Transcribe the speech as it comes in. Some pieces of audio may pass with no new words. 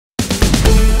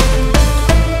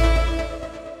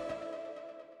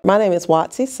My name is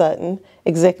Watsy Sutton,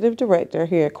 Executive Director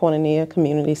here at Koinonia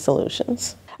Community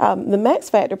Solutions. The Max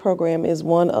Factor program is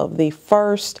one of the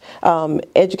first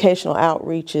educational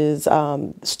outreaches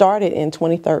started in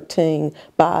 2013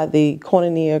 by the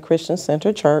Koinonia Christian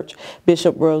Center Church.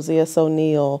 Bishop Rosie S.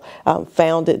 O'Neill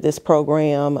founded this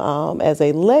program as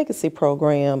a legacy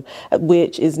program,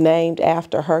 which is named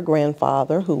after her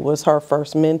grandfather, who was her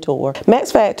first mentor.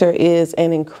 Max Factor is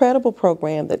an incredible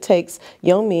program that takes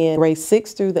young men grades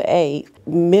 6 through the 8th,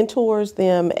 mentors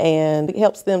them, and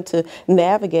helps them to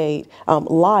navigate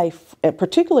life, and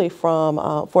particularly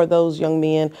for those young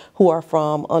men who are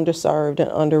from underserved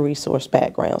and under-resourced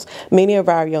backgrounds. Many of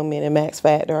our young men in Max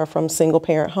Factor are from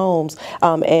single-parent homes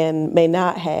and may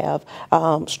not have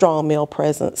strong male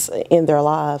presence in their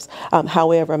lives.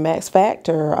 However, Max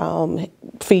Factor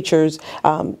features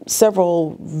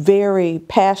several very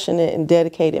passionate and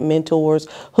dedicated mentors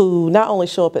who not only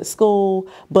show up at school,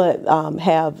 but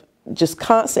have just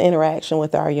constant interaction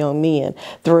with our young men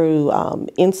through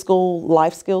in-school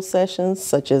life skills sessions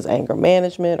such as anger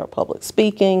management or public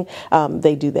speaking.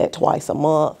 They do that twice a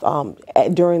month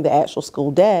during the actual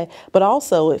school day, but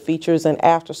also it features an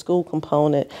after-school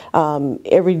component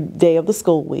every day of the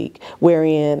school week,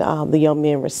 wherein the young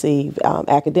men receive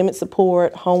academic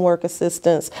support, homework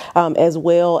assistance, as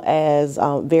well as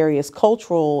various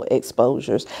cultural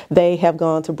exposures. They have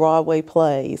gone to Broadway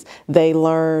plays. They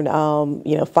learn,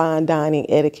 fine dining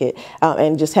etiquette,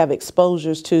 and just have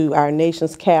exposures to our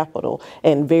nation's capital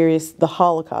and the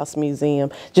Holocaust Museum,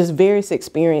 just various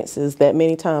experiences that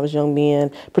many times young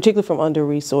men, particularly from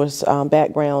under-resourced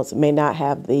backgrounds, may not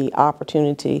have the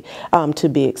opportunity to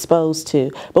be exposed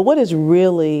to. But what is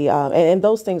really, and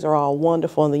those things are all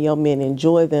wonderful and the young men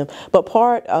enjoy them, but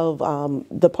part of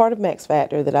Max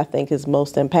Factor that I think is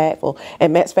most impactful,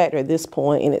 and Max Factor at this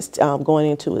point, and it's going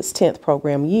into its 10th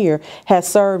program year, has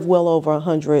served well over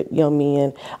 100 young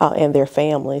men and their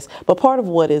families. But part of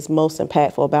what is most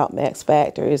impactful about Max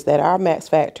Factor is that our Max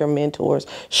Factor mentors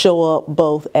show up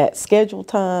both at scheduled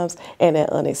times and at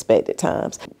unexpected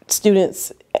times.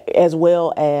 Students, as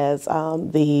well as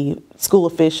the school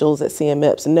officials at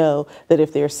CMEPS, know that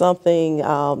if there's something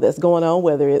that's going on,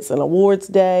 whether it's an awards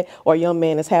day or a young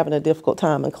man is having a difficult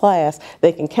time in class,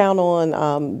 they can count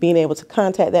on being able to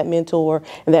contact that mentor,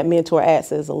 and that mentor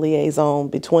acts as a liaison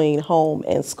between home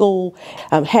and school.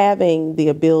 Having the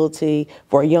ability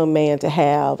for a young man to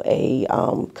have a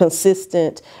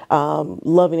consistent,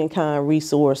 loving and kind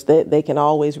resource that they can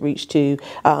always reach to,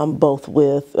 both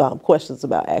with questions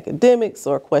about academics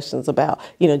or questions about,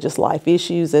 just life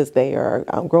issues as they are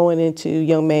growing into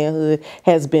young manhood,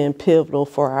 has been pivotal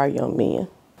for our young men.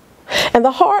 And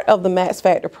the heart of the Max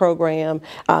Factor program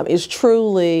is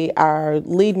truly our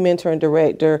lead mentor and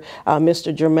director,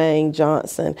 Mr. Jermaine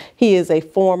Johnson. He is a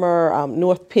former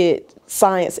North Pitt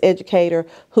science educator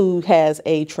who has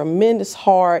a tremendous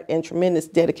heart and tremendous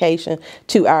dedication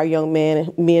to our young men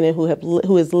and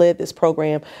who has led this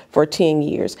program for 10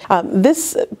 years.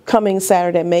 This coming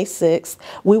Saturday, May 6th,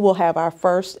 we will have our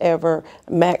first ever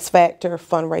Max Factor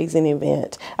fundraising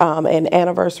event, an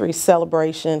anniversary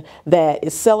celebration that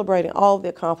is celebrating all of the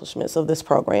accomplishments of this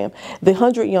program. The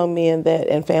 100 young men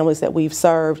and families that we've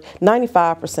served,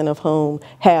 95% of whom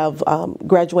have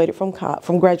graduated from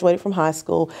high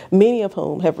school. Many of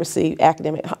whom have received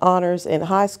academic honors in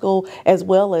high school, as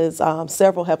well as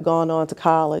several have gone on to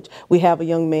college. We have a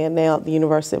young man now at the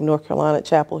University of North Carolina at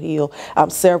Chapel Hill,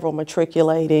 several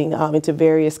matriculating into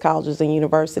various colleges and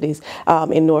universities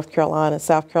in North Carolina,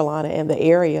 South Carolina, and the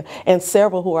area, and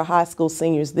several who are high school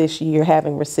seniors this year,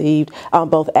 having received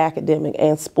both academic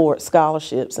and sports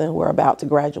scholarships, and who are about to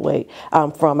graduate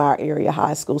from our area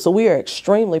high school. So we are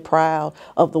extremely proud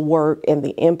of the work and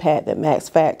the impact that Max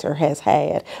Factor has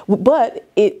had. But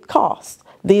it costs.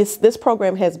 This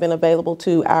program has been available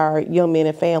to our young men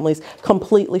and families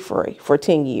completely free for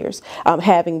 10 years,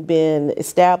 having been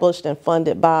established and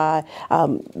funded by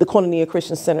the Koinonia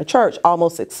Christian Center Church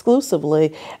almost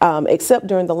exclusively, except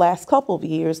during the last couple of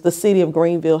years. The city of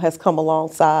Greenville has come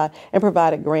alongside and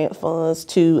provided grant funds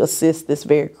to assist this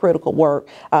very critical work,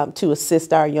 to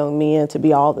assist our young men to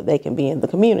be all that they can be in the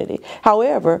community.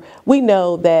 However, we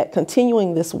know that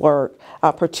continuing this work,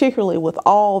 particularly with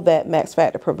all that Max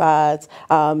Factor provides,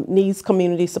 needs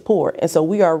community support. And so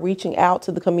we are reaching out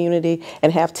to the community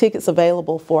and have tickets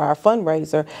available for our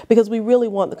fundraiser because we really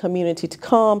want the community to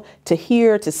come, to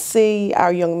hear, to see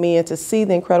our young men, to see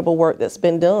the incredible work that's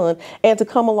been done, and to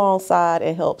come alongside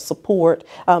and help support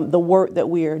the work that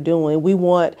we are doing. We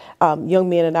want young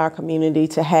men in our community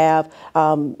to have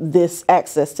this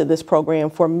access to this program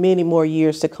for many more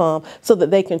years to come so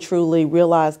that they can truly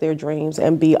realize their dreams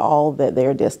and be all that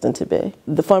they're destined to be.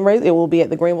 The fundraiser, it will be at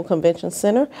the Greenville Convention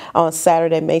Center on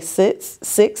Saturday, May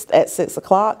 6th at 6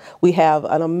 o'clock. We have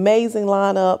an amazing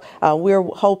lineup. We're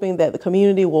hoping that the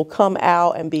community will come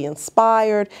out and be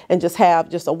inspired and just have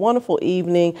just a wonderful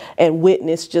evening and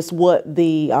witness just what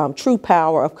the true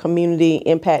power of community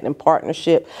impact and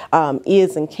partnership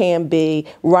is and can be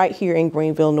right here in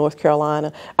Greenville, North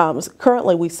Carolina.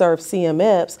 Currently, we serve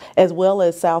CMFs as well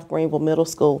as South Greenville Middle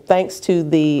School. Thanks to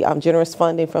the generous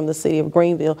funding from the City of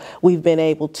Greenville, we've been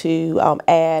able to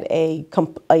add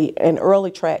an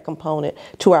early track component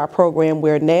to our program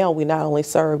where now we not only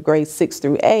serve grades 6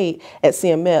 through 8 at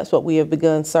CMFs, but we have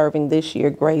begun serving this year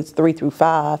grades 3 through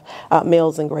 5,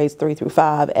 males in grades 3 through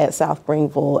 5 at South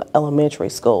Greenville Elementary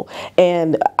School.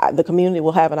 And the community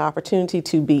will have an opportunity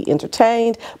to be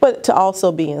entertained, but to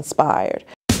also be inspired.